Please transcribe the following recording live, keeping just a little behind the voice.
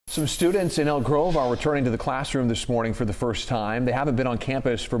Some students in Elk Grove are returning to the classroom this morning for the first time. They haven't been on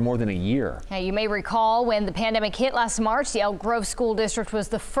campus for more than a year. Now, you may recall when the pandemic hit last March, the Elk Grove School District was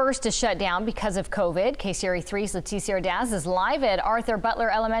the first to shut down because of COVID. KCRA 3's Leticia Ordaz is live at Arthur Butler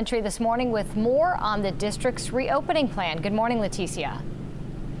Elementary this morning with more on the district's reopening plan. Good morning, Leticia.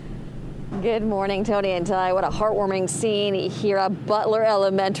 Good morning, Tony and Ty. What a heartwarming scene here at Butler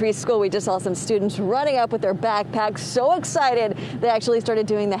Elementary School. We just saw some students running up with their backpacks, so excited they actually started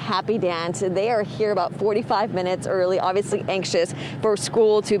doing the happy dance. They are here about 45 minutes early, obviously anxious for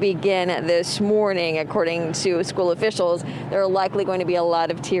school to begin this morning. According to school officials, there are likely going to be a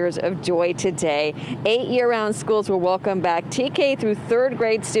lot of tears of joy today. 8 year-round schools will welcome back TK through third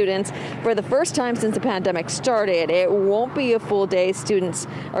grade students for the first time since the pandemic started. It won't be a full day. Students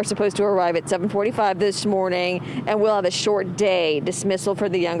are supposed to arrive at 7:45 this morning, and we'll have a short day. Dismissal for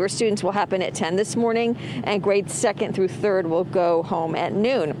the younger students will happen at 10 this morning, and grades 2nd through 3rd will go home at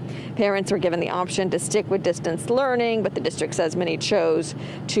noon. Parents were given the option to stick with distance learning, but the district says many chose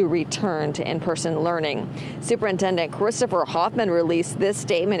to return to in-person learning. Superintendent Christopher Hoffman released this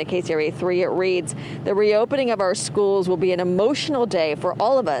statement at KCRA 3. It reads, "The reopening of our schools will be an emotional day for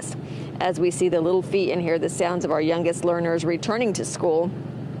all of us as we see the little feet and hear the sounds of our youngest learners returning to school.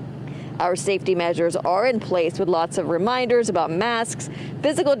 Our safety measures are in place with lots of reminders about masks,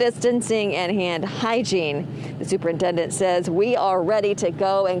 physical distancing, and hand hygiene." The superintendent says we are ready to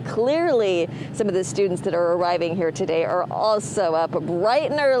go, and clearly some of the students that are arriving here today are also up bright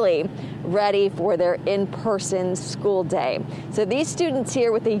and early, ready for their in-person school day. So these students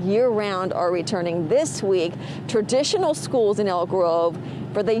here with the year-round are returning this week. Traditional schools in Elk Grove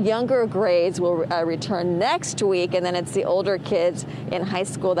for the younger grades will return next week, and then it's the older kids in high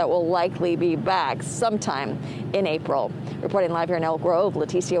school that will likely be back sometime in April. Reporting live here in Elk Grove,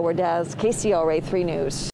 Leticia Ordaz, KCRA 3 News.